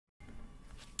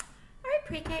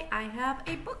Pre-K, I have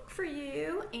a book for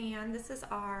you, and this is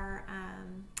our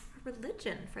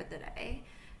religion for the day.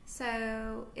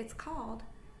 So it's called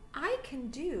I Can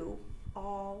Do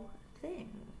All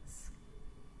Things.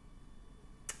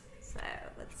 So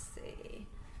let's see. It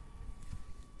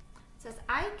says,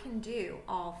 I can do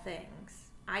all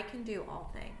things. I can do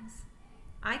all things.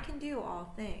 I can do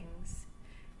all things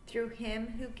through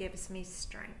him who gives me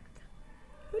strength.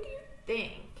 Who do you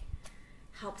think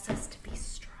helps us to be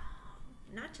strong?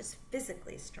 Not just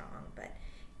physically strong, but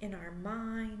in our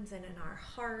minds and in our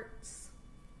hearts.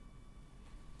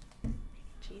 Maybe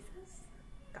Jesus?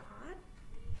 God?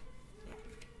 Yeah.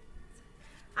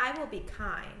 I will be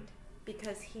kind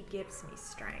because he gives me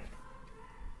strength.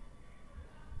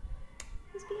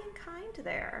 Who's being kind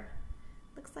there?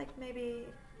 Looks like maybe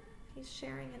he's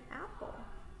sharing an apple.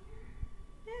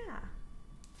 Yeah.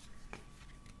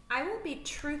 I will be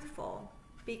truthful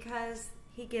because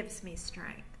he gives me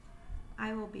strength.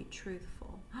 I will be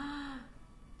truthful.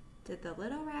 Did the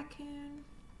little raccoon?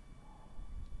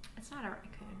 It's not a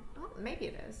raccoon. Oh, maybe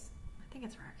it is. I think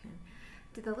it's a raccoon.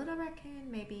 Did the little raccoon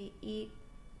maybe eat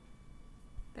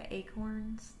the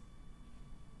acorns?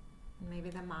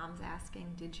 Maybe the mom's asking,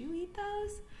 did you eat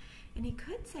those? And he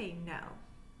could say no,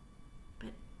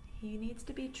 but he needs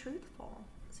to be truthful.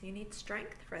 So you need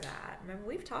strength for that. Remember,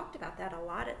 we've talked about that a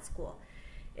lot at school.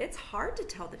 It's hard to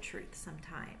tell the truth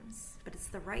sometimes, but it's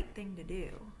the right thing to do.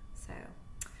 So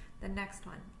the next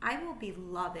one, I will be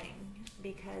loving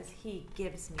because he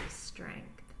gives me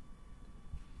strength.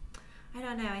 I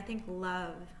don't know, I think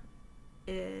love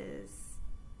is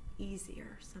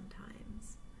easier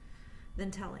sometimes than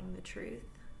telling the truth.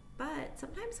 But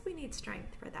sometimes we need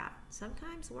strength for that.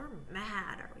 Sometimes we're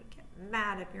mad, or we get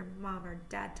mad if your mom or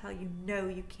dad tell you no,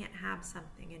 you can't have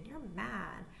something, and you're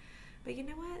mad. But you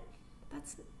know what?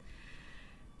 That's,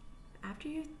 after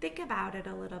you think about it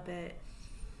a little bit,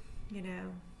 you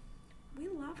know, we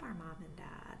love our mom and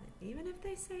dad, even if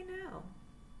they say no.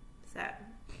 So,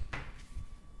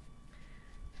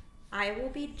 I will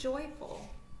be joyful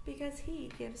because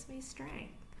he gives me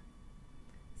strength.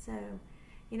 So,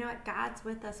 you know what? God's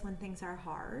with us when things are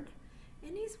hard,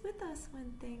 and he's with us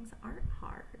when things aren't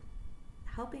hard,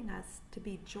 helping us to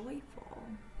be joyful.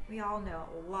 We all know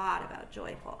a lot about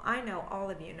joyful. I know all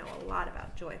of you know a lot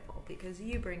about joyful because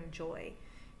you bring joy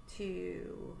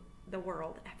to the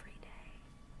world every day.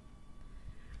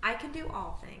 I can do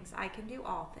all things. I can do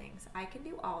all things. I can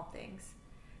do all things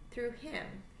through him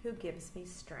who gives me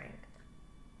strength.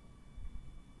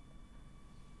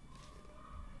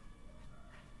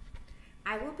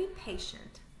 I will be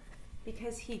patient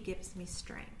because he gives me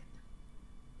strength.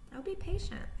 I'll be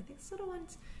patient. I think this little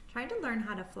one's trying to learn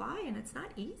how to fly, and it's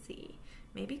not easy.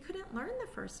 Maybe couldn't learn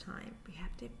the first time. We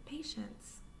have to have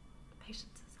patience.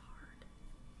 Patience is hard.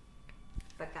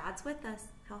 But God's with us.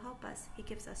 He'll help us. He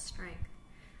gives us strength.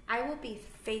 I will be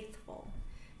faithful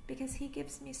because he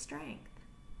gives me strength.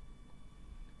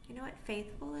 You know what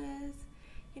faithful is?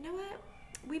 You know what?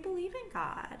 We believe in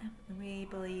God. We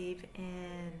believe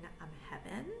in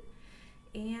heaven.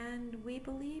 And we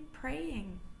believe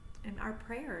praying and our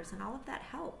prayers, and all of that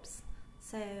helps.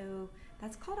 So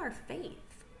that's called our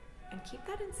faith, and keep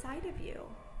that inside of you.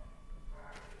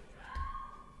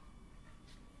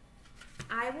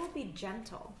 I will be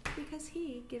gentle because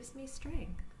he gives me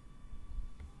strength.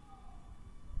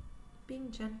 Being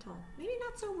gentle, maybe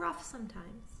not so rough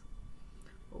sometimes.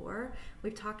 Or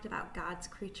we've talked about God's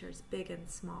creatures, big and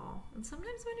small. And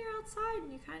sometimes when you're outside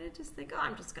and you kind of just think, oh,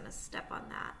 I'm just going to step on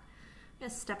that. I'm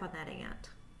going to step on that ant.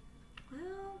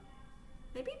 Well,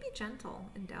 maybe be gentle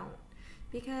and don't,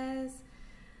 because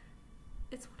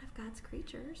it's one of God's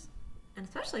creatures. And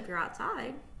especially if you're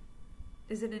outside.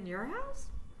 Is it in your house?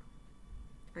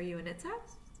 Are you in its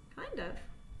house? Kind of.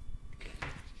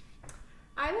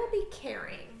 I will be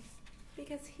caring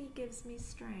because he gives me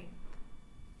strength.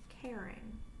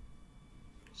 Caring.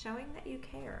 Showing that you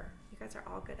care. You guys are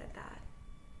all good at that.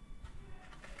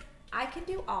 I can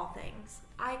do all things.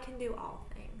 I can do all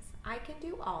things. I can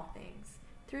do all things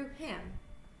through him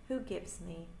who gives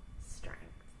me strength.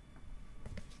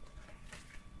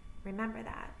 Remember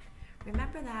that.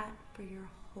 Remember that for your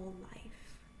whole life.